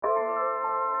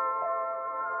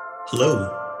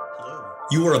Hello.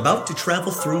 You are about to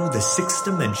travel through the sixth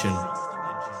dimension.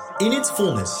 In its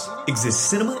fullness exists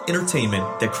cinema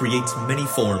entertainment that creates many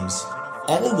forms,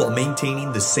 all while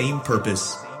maintaining the same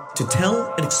purpose: to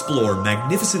tell and explore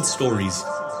magnificent stories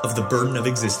of the burden of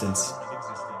existence.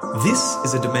 This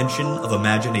is a dimension of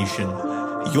imagination.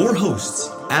 Your hosts,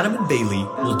 Adam and Bailey,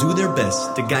 will do their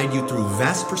best to guide you through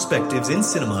vast perspectives in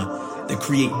cinema that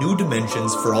create new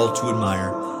dimensions for all to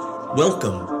admire.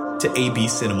 Welcome to AB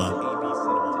Cinema.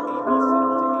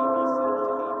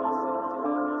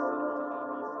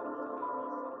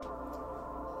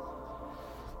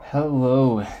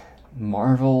 Hello,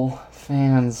 Marvel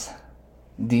fans,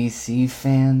 DC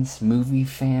fans, movie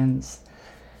fans.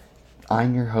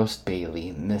 I'm your host, Bailey,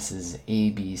 and this is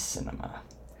AB Cinema.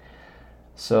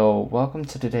 So, welcome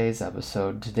to today's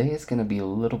episode. Today is going to be a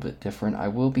little bit different. I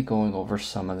will be going over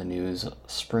some of the news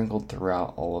sprinkled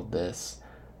throughout all of this,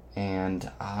 and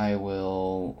I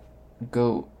will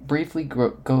briefly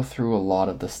go through a lot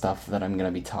of the stuff that I'm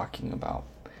going to be talking about.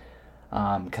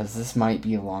 Because this might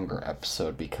be a longer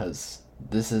episode, because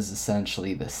this is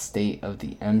essentially the state of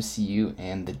the MCU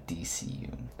and the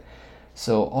DCU.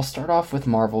 So I'll start off with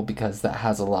Marvel because that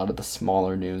has a lot of the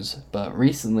smaller news, but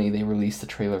recently they released a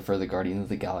trailer for the Guardians of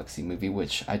the Galaxy movie,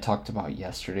 which I talked about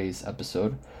yesterday's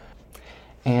episode.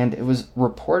 And it was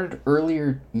reported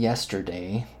earlier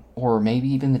yesterday, or maybe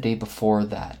even the day before,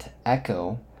 that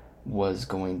Echo was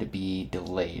going to be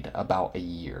delayed about a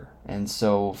year. And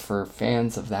so for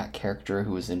fans of that character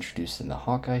who was introduced in the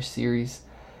Hawkeye series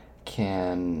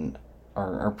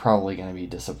are probably going to be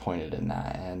disappointed in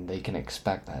that, and they can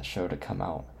expect that show to come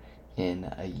out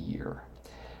in a year.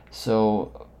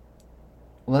 So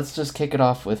let's just kick it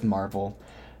off with Marvel.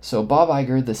 So Bob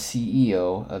Iger, the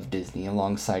CEO of Disney,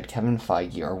 alongside Kevin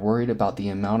Feige, are worried about the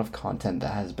amount of content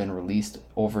that has been released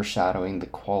overshadowing the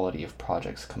quality of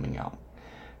projects coming out.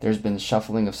 There's been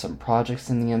shuffling of some projects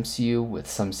in the MCU, with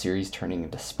some series turning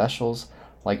into specials,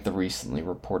 like the recently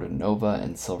reported Nova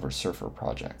and Silver Surfer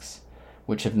projects,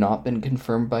 which have not been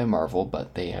confirmed by Marvel,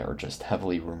 but they are just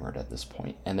heavily rumored at this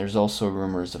point. And there's also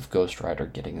rumors of Ghost Rider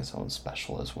getting his own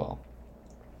special as well.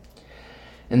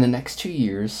 In the next 2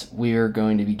 years, we are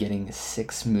going to be getting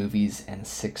 6 movies and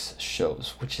 6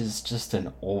 shows, which is just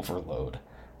an overload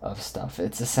of stuff.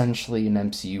 It's essentially an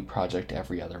MCU project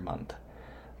every other month.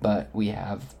 But we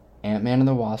have Ant-Man and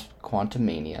the Wasp: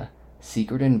 Quantumania,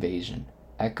 Secret Invasion,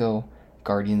 Echo,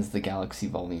 Guardians of the Galaxy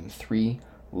Volume 3,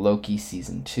 Loki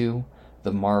Season 2,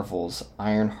 The Marvels,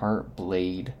 Ironheart,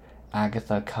 Blade,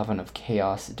 Agatha, Coven of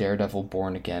Chaos, Daredevil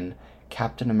Born Again,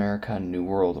 Captain America, New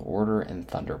World Order, and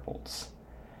Thunderbolts.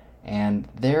 And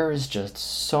there is just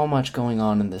so much going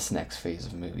on in this next phase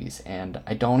of movies, and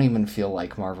I don't even feel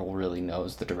like Marvel really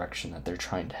knows the direction that they're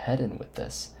trying to head in with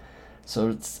this. So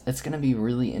it's going to be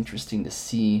really interesting to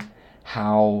see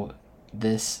how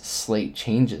this slate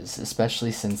changes,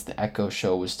 especially since the Echo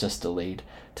show was just delayed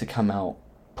to come out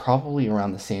probably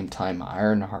around the same time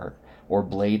Ironheart or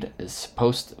Blade is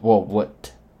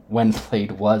when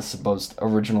Blade was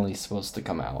originally supposed to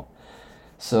come out.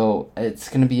 So it's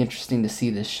going to be interesting to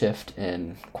see this shift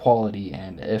in quality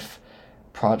and if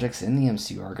projects in the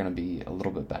MCU are going to be a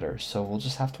little bit better. So we'll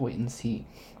just have to wait and see.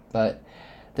 But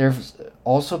there's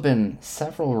also been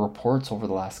several reports over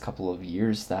the last couple of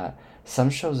years that some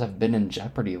shows have been in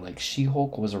jeopardy. Like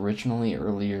She-Hulk was originally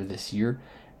earlier this year,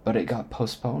 but it got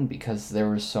postponed because there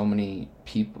were so many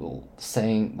reports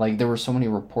saying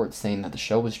that the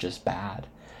show was just bad,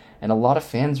 and a lot of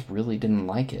fans really didn't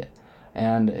like it.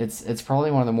 And it's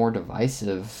probably one of the more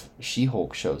divisive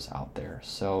She-Hulk shows out there.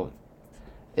 So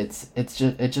it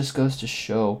just goes to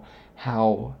show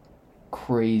how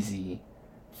crazy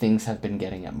things have been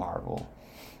getting at Marvel.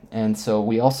 And so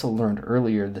we also learned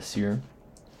earlier this year,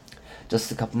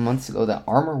 just a couple months ago, that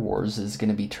Armor Wars is going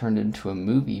to be turned into a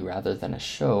movie rather than a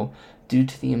show due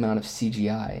to the amount of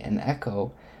CGI, and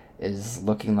Echo is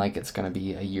looking like it's going to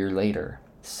be a year later.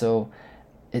 So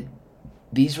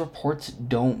these reports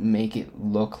don't make it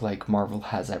look like Marvel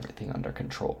has everything under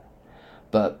control.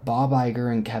 But Bob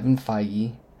Iger and Kevin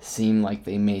Feige seem like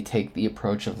they may take the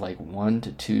approach of like 1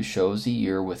 to 2 shows a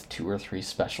year with 2 or 3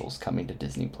 specials coming to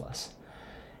Disney+.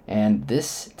 And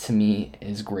this, to me,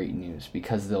 is great news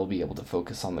because they'll be able to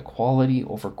focus on the quality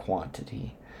over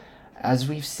quantity. As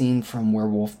we've seen from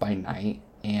Werewolf by Night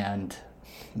and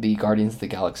the Guardians of the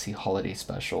Galaxy Holiday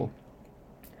Special,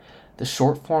 the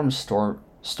short-form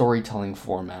storytelling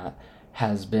format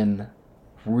has been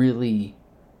really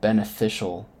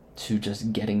beneficial to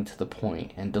just getting to the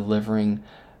point and delivering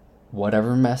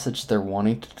whatever message they're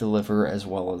wanting to deliver, as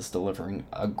well as delivering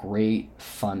a great,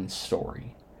 fun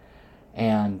story.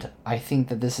 And I think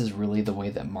that this is really the way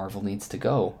that Marvel needs to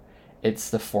go. it's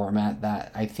the format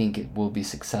that I think it will be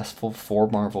successful for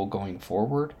Marvel going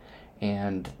forward,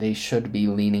 and they should be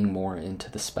leaning more into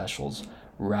the specials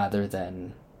rather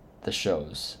than the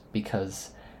shows,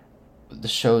 because the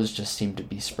shows just seem to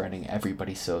be spreading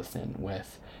everybody so thin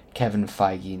with Kevin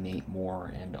Feige, Nate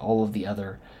Moore, and all of the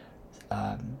other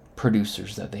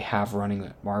producers that they have running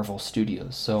at Marvel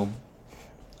Studios. So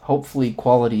hopefully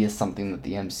quality is something that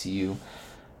the MCU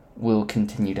will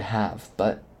continue to have.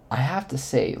 But I have to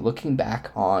say, looking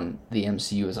back on the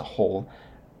MCU as a whole,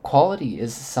 quality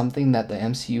is something that the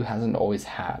MCU hasn't always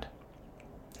had.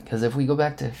 Because if we go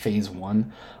back to Phase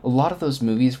 1, a lot of those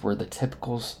movies were the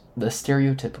stereotypical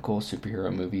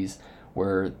superhero movies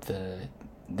where the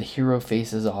hero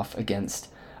faces off against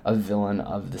a villain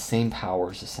of the same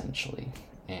powers, essentially.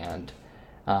 And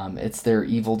it's their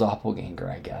evil doppelganger,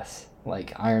 I guess.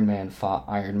 Like Iron Man fought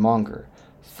Ironmonger,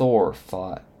 Thor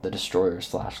fought the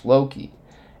Destroyer/Loki,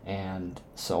 and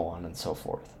so on and so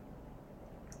forth.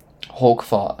 Hulk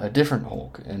fought a different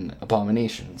Hulk in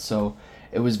Abomination. So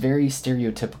it was very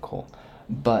stereotypical.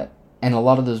 And a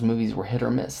lot of those movies were hit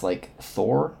or miss. Like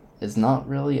Thor is not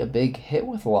really a big hit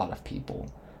with a lot of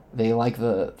people. They like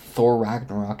the Thor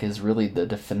Ragnarok is really the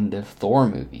definitive Thor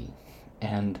movie.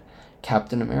 And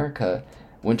Captain America,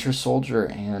 Winter Soldier,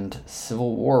 and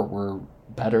Civil War were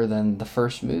better than the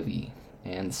first movie.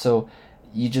 And so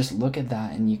you just look at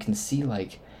that and you can see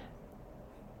like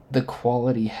the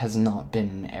quality has not been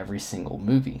in every single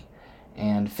movie.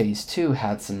 And Phase 2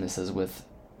 had some misses with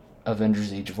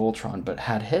Avengers Age of Ultron, but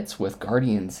had hits with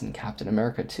Guardians and Captain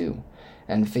America too.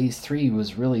 And Phase 3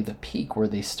 was really the peak where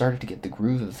they started to get the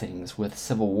groove of things with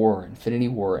Civil War, Infinity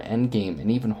War, Endgame,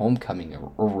 and even Homecoming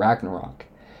or Ragnarok.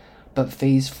 But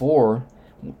Phase 4,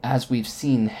 as we've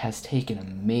seen, has taken a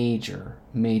major,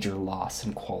 major loss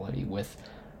in quality with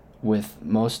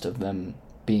most of them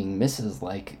being misses,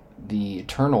 like the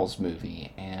Eternals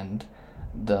movie and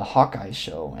the Hawkeye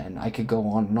show, and I could go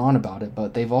on and on about it,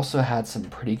 but they've also had some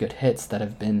pretty good hits that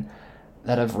have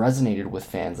resonated with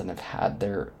fans and have had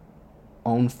their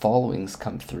own followings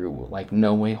come through, like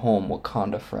No Way Home,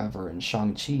 Wakanda Forever, and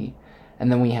Shang-Chi.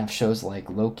 And then we have shows like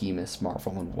Loki, Miss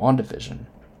Marvel, and WandaVision.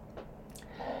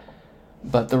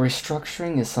 But the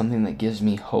restructuring is something that gives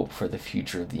me hope for the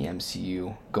future of the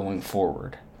MCU going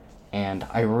forward. And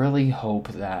I really hope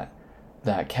that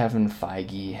Kevin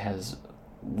Feige has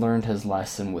learned his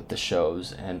lesson with the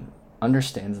shows and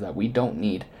understands that we don't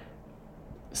need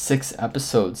 6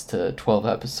 episodes to 12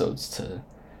 episodes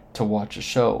to watch a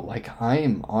show. Like, I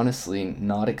am honestly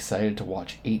not excited to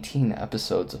watch 18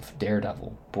 episodes of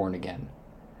Daredevil Born Again.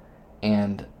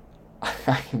 And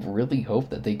I really hope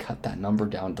that they cut that number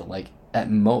down to like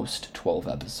at most 12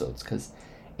 episodes, because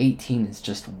 18 is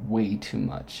just way too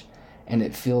much. And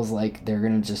it feels like they're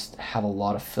going to just have a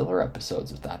lot of filler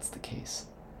episodes if that's the case.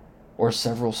 Or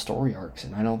several story arcs,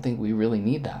 and I don't think we really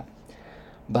need that.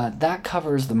 But that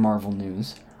covers the Marvel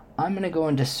news. I'm going to go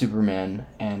into Superman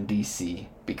and DC,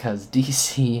 because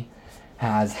DC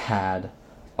has had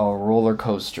a roller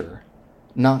coaster,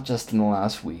 not just in the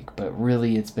last week, but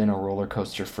really it's been a roller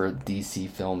coaster for DC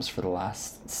films for the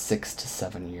last 6 to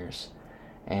 7 years.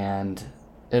 And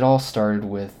it all started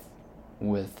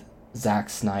with Zack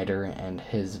Snyder and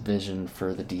his vision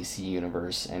for the DC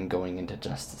universe and going into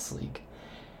Justice League.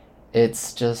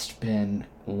 It's just been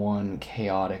one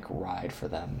chaotic ride for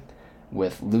them,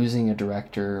 with losing a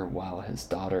director while his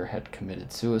daughter had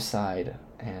committed suicide,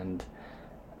 and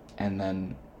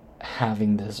then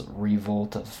having this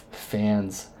revolt of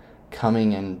fans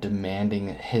coming and demanding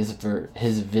his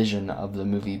vision of the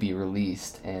movie be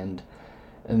released, and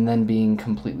then being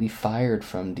completely fired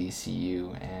from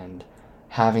DCU and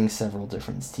having several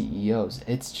different CEOs.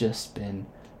 It's just been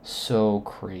so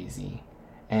crazy.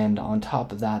 And on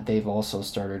top of that, they've also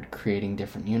started creating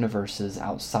different universes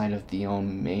outside of their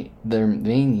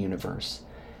main universe.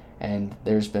 And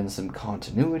there's been some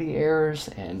continuity errors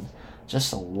and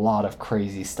just a lot of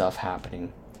crazy stuff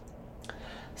happening.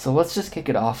 So let's just kick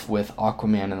it off with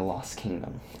Aquaman and the Lost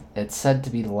Kingdom. It's said to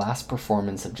be the last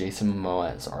performance of Jason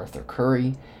Momoa as Arthur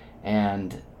Curry,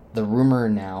 and the rumor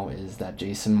now is that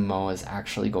Jason Momoa is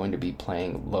actually going to be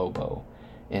playing Lobo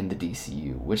in the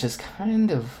DCU, which is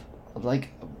kind of like,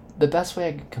 the best way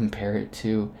I could compare it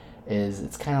to is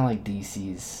it's kind of like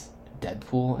DC's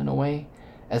Deadpool in a way,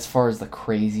 as far as the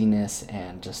craziness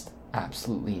and just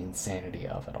absolutely insanity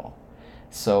of it all.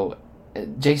 So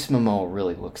Jason Momoa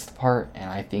really looks the part, and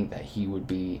I think that he would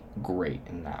be great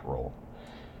in that role.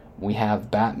 We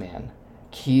have Batman.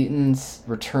 Keaton's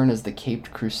return as the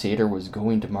Caped Crusader was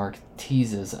going to mark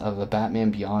teases of a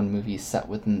Batman Beyond movie set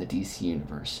within the DC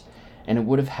universe, and it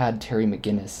would have had Terry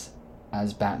McGinnis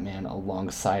as Batman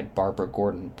alongside Barbara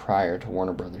Gordon prior to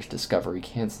Warner Brothers Discovery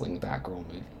canceling the Batgirl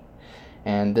movie.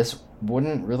 And this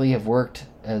wouldn't really have worked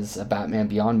as a Batman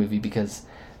Beyond movie because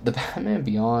the Batman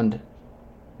Beyond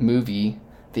movie,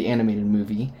 the animated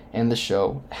movie, and the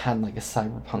show had like a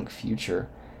cyberpunk future,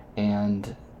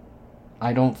 and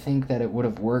I don't think that it would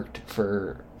have worked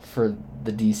for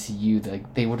the DCU.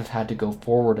 Like, they would have had to go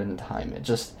forward in time.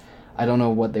 I don't know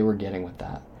what they were getting with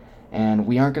that. And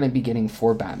we aren't going to be getting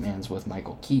 4 Batmans with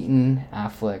Michael Keaton,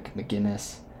 Affleck,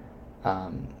 McGinnis,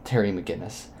 Terry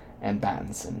McGinnis, and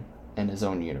Pattinson in his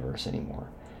own universe anymore.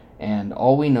 And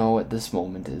all we know at this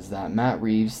moment is that Matt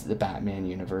Reeves' The Batman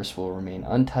universe will remain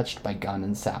untouched by Gunn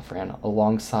and Safran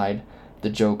alongside the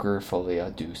Joker Folie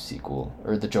à Deux sequel,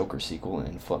 or the Joker sequel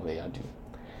in Folie à Deux.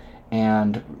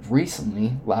 And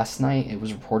recently, last night, it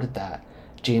was reported that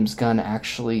James Gunn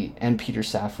actually, and Peter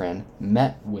Safran,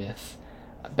 met with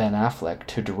Ben Affleck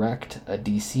to direct a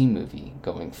DC movie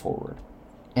going forward.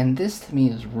 And this to me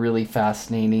is really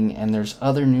fascinating, and there's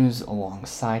other news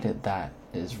alongside it that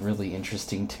is really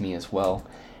interesting to me as well.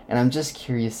 And I'm just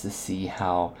curious to see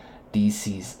how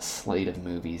DC's slate of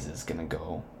movies is going to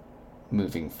go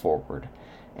moving forward.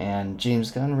 And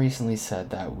James Gunn recently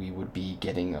said that we would be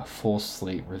getting a full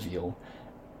slate reveal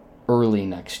early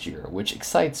next year, which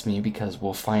excites me because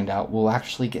we'll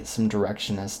actually get some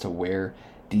direction as to where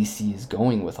DC is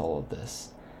going with all of this,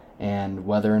 and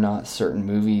whether or not certain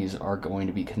movies are going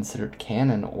to be considered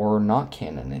canon or not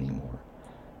canon anymore.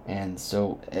 And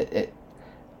so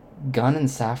Gunn and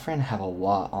Safran have a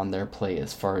lot on their plate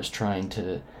as far as trying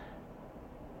to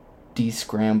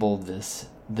descramble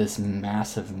this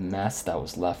massive mess that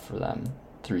was left for them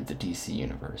through the DC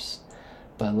universe.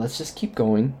 But let's just keep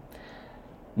going.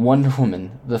 Wonder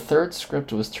Woman. The third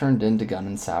script was turned in to Gunn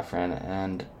and Safran,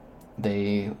 and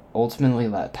they ultimately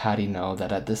let Patty know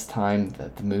that at this time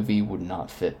that the movie would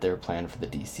not fit their plan for the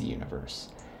DC universe.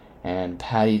 And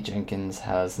Patty Jenkins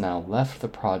has now left the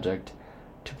project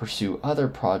to pursue other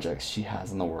projects she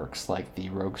has in the works, like the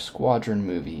Rogue Squadron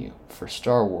movie for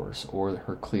Star Wars, or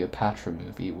her Cleopatra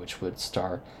movie, which would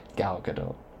star Gal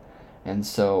Gadot. And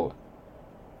so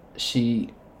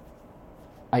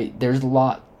there's a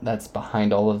lot that's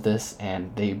behind all of this,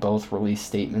 and they both released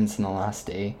statements in the last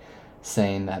day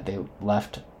saying that they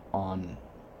left on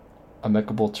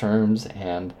amicable terms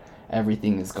and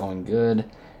everything is going good.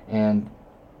 And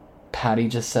Patty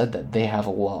just said that they have a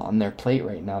lot on their plate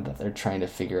right now that they're trying to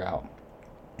figure out.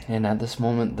 And at this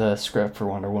moment, the script for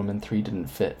Wonder Woman 3 didn't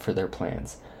fit for their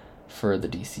plans for the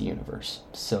DC universe.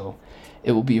 So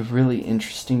it will be really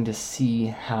interesting to see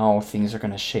how things are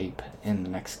going to shape in the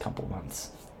next couple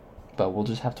months. But we'll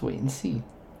just have to wait and see.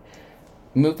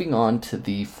 Moving on to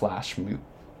the Flash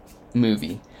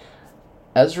movie.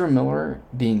 Ezra Miller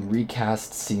being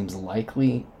recast seems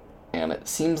likely, and it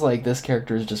seems like this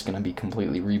character is just going to be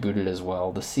completely rebooted as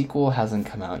well. The sequel hasn't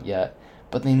come out yet,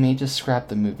 but they may just scrap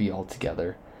the movie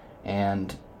altogether.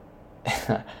 And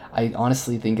I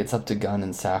honestly think it's up to Gunn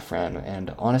and Safran,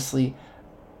 and honestly,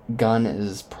 Gunn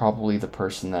is probably the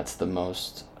person that's the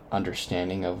most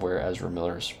understanding of where Ezra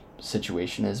Miller's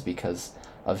situation is, because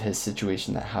of his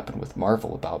situation that happened with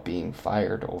Marvel about being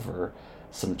fired over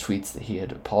some tweets that he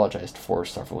had apologized for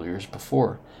several years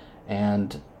before.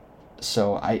 And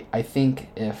so I think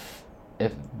if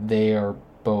they are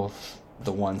both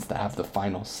the ones that have the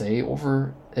final say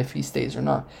over if he stays or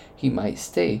not, he might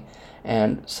stay.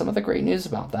 And some of the great news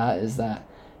about that is that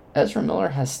Ezra Miller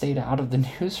has stayed out of the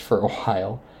news for a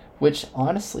while, which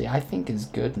honestly I think is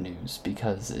good news,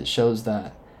 because it shows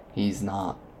that he's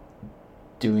not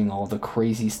doing all the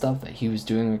crazy stuff that he was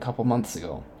doing a couple months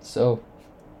ago. So,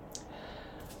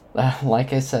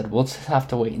 like I said, we'll just have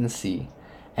to wait and see.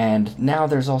 And now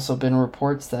there's also been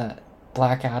reports that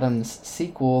Black Adam's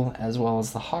sequel, as well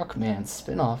as the Hawkman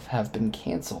spin-off, have been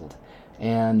canceled.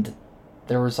 And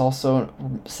there was also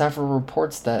several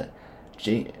reports that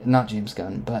not James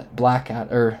Gunn, but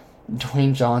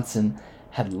Dwayne Johnson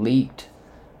had leaked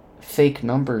fake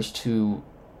numbers to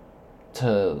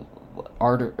several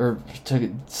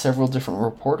different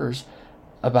reporters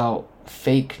about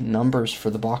fake numbers for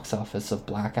the box office of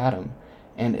Black Adam.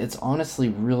 And it's honestly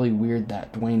really weird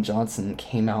that Dwayne Johnson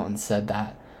came out and said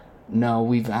that, no,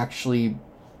 we've actually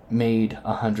made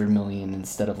 100 million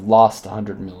instead of lost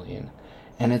 100 million.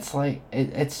 And it's like,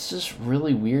 it's just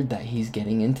really weird that he's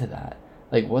getting into that.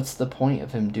 Like, what's the point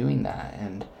of him doing that?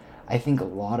 And I think a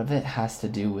lot of it has to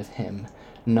do with him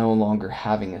no longer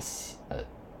having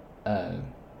a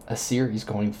series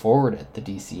going forward at the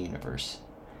DC universe.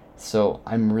 So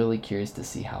I'm really curious to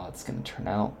see how it's going to turn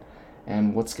out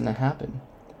and what's going to happen.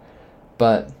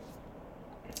 But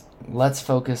let's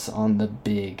focus on the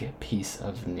big piece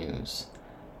of news.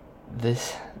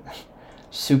 This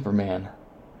Superman.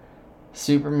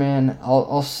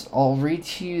 I'll read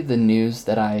to you the news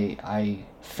that I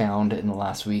found in the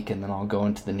last week, and then I'll go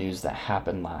into the news that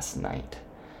happened last night.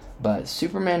 But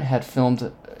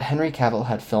Henry Cavill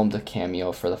had filmed a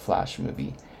cameo for the Flash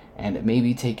movie, and it may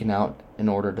be taken out in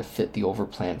order to fit the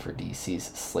overplan for DC's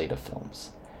slate of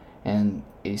films. And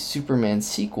a Superman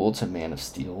sequel to Man of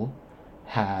Steel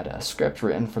had a script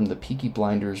written from the Peaky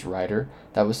Blinders writer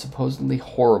that was supposedly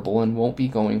horrible and won't be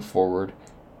going forward,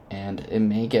 and it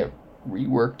may get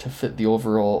reworked to fit the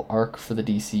overall arc for the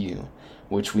DCU,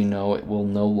 which we know it will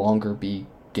no longer be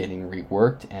getting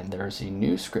reworked, and there's a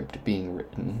new script being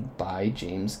written by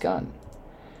James Gunn.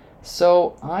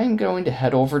 So I'm going to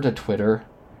head over to Twitter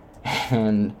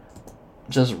and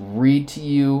just read to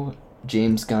you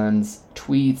James Gunn's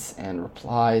tweets and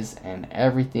replies and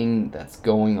everything that's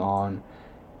going on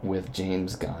with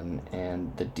James Gunn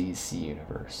and the DC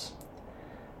universe.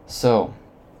 So,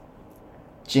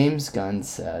 James Gunn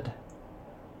said,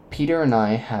 "Peter and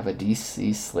I have a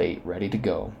DC slate ready to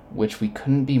go, which we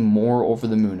couldn't be more over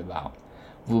the moon about.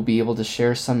 We'll be able to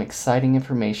share some exciting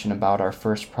information about our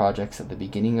first projects at the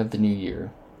beginning of the new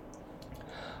year.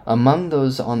 Among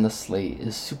those on the slate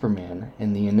is Superman.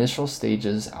 In the initial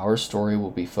stages, our story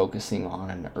will be focusing on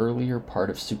an earlier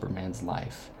part of Superman's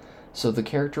life, so the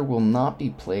character will not be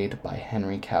played by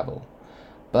Henry Cavill.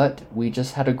 But we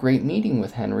just had a great meeting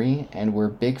with Henry, and we're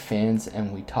big fans,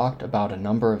 and we talked about a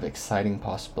number of exciting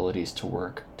possibilities to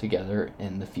work together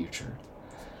in the future."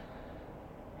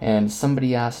 And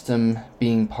somebody asked him,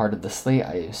 being part of the slate,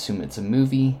 I assume it's a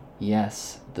movie.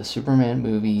 Yes, the Superman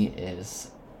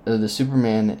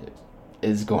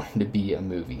is going to be a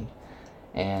movie.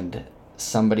 And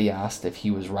somebody asked if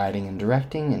he was writing and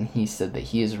directing, and he said that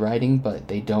he is writing, but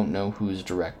they don't know who's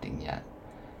directing yet.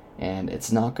 And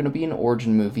it's not going to be an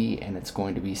origin movie, and it's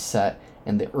going to be set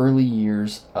in the early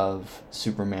years of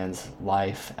Superman's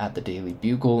life at the Daily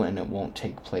Bugle, and it won't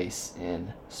take place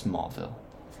in Smallville.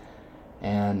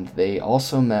 And they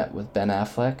also met with Ben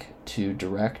Affleck to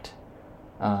direct,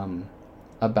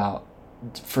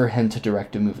 for him to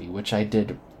direct a movie, which I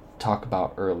did talk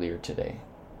about earlier today.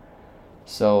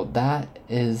 So that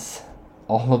is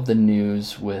all of the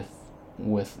news with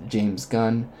James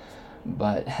Gunn.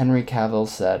 But Henry Cavill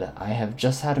said, "I have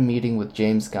just had a meeting with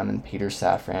James Gunn and Peter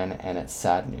Safran, and it's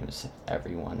sad news,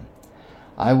 everyone.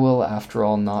 I will, after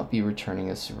all, not be returning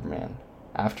as Superman.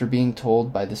 After being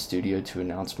told by the studio to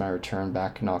announce my return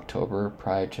back in October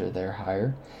prior to their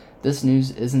hire, this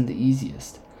news isn't the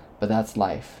easiest, but that's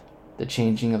life. The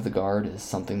changing of the guard is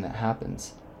something that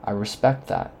happens. I respect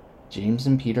that. James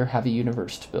and Peter have a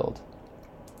universe to build.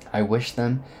 I wish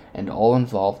them, and all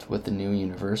involved with the new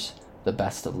universe, the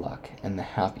best of luck and the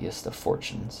happiest of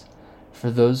fortunes. For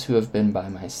those who have been by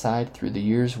my side through the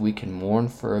years, we can mourn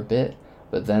for a bit,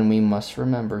 but then we must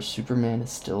remember Superman is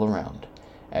still around.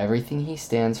 Everything he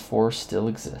stands for still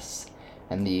exists,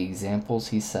 and the examples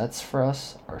he sets for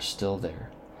us are still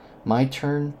there. My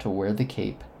turn to wear the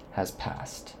cape has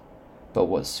passed, but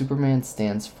what Superman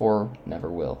stands for never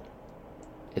will.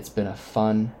 It's been a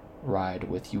fun ride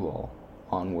with you all,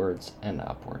 onwards and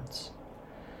upwards."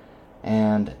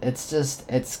 And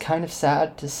it's kind of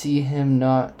sad to see him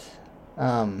no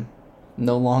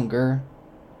longer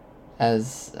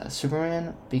as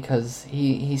Superman, because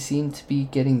he seemed to be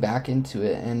getting back into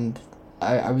it, and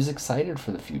I was excited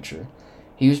for the future.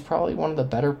 He was probably one of the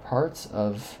better parts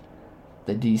of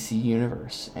the DC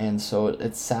universe, and so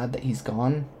it's sad that he's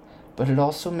gone, but it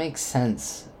also makes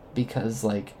sense, because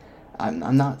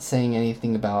I'm not saying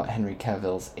anything about Henry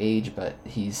Cavill's age, but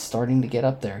he's starting to get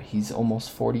up there. He's almost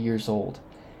 40 years old.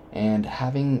 And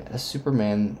having a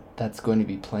Superman that's going to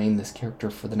be playing this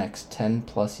character for the next 10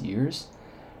 plus years,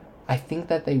 I think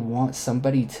that they want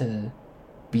somebody to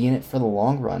be in it for the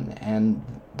long run. And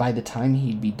by the time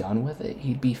he'd be done with it,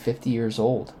 he'd be 50 years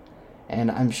old. And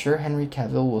I'm sure Henry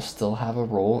Cavill will still have a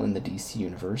role in the DC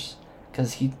universe,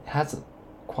 because he has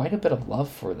quite a bit of love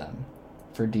for them,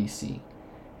 for DC.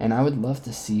 And I would love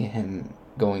to see him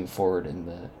going forward in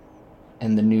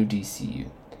the new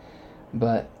DCU.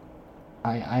 But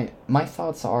my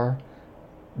thoughts are,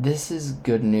 this is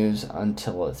good news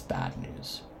until it's bad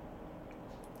news.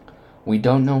 We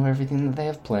don't know everything that they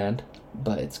have planned,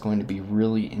 but it's going to be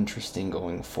really interesting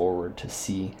going forward to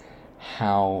see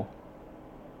how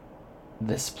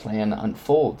this plan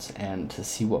unfolds and to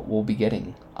see what we'll be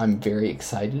getting. I'm very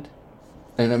excited,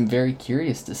 and I'm very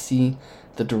curious to see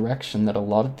the direction that a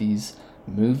lot of these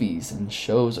movies and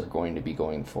shows are going to be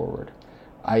going forward.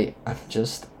 I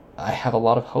have a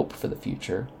lot of hope for the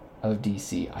future of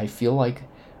DC. I feel like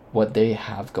what they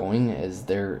have going is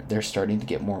they're starting to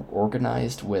get more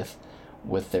organized with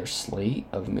their slate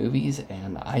of movies,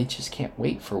 and I just can't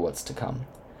wait for what's to come.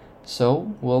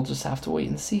 So we'll just have to wait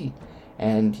and see.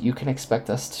 And you can expect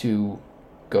us to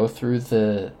go through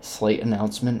the slate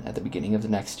announcement at the beginning of the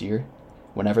next year,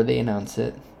 whenever they announce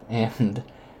it, and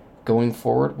going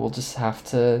forward, we'll just have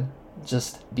to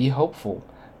just be hopeful.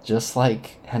 Just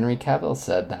like Henry Cavill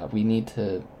said, that we need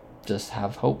to just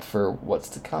have hope for what's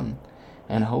to come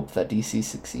and hope that DC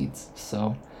succeeds.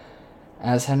 So,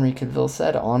 as Henry Cavill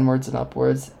said, onwards and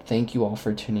upwards. Thank you all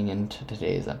for tuning in to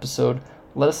today's episode.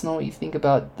 Let us know what you think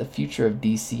about the future of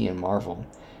DC and Marvel,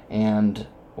 and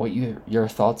what your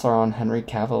thoughts are on Henry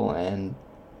Cavill and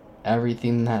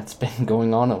everything that's been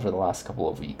going on over the last couple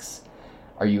of weeks.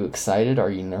 Are you excited? Are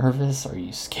you nervous? Are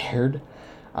you scared?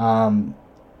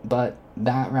 But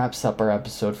that wraps up our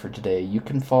episode for today. You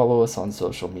can follow us on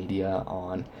social media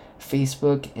on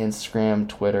Facebook, Instagram,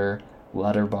 Twitter,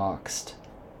 Letterboxd,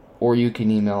 or you can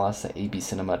email us at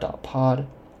abcinema.pod.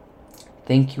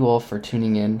 Thank you all for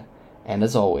tuning in, and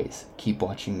as always, keep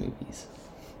watching movies.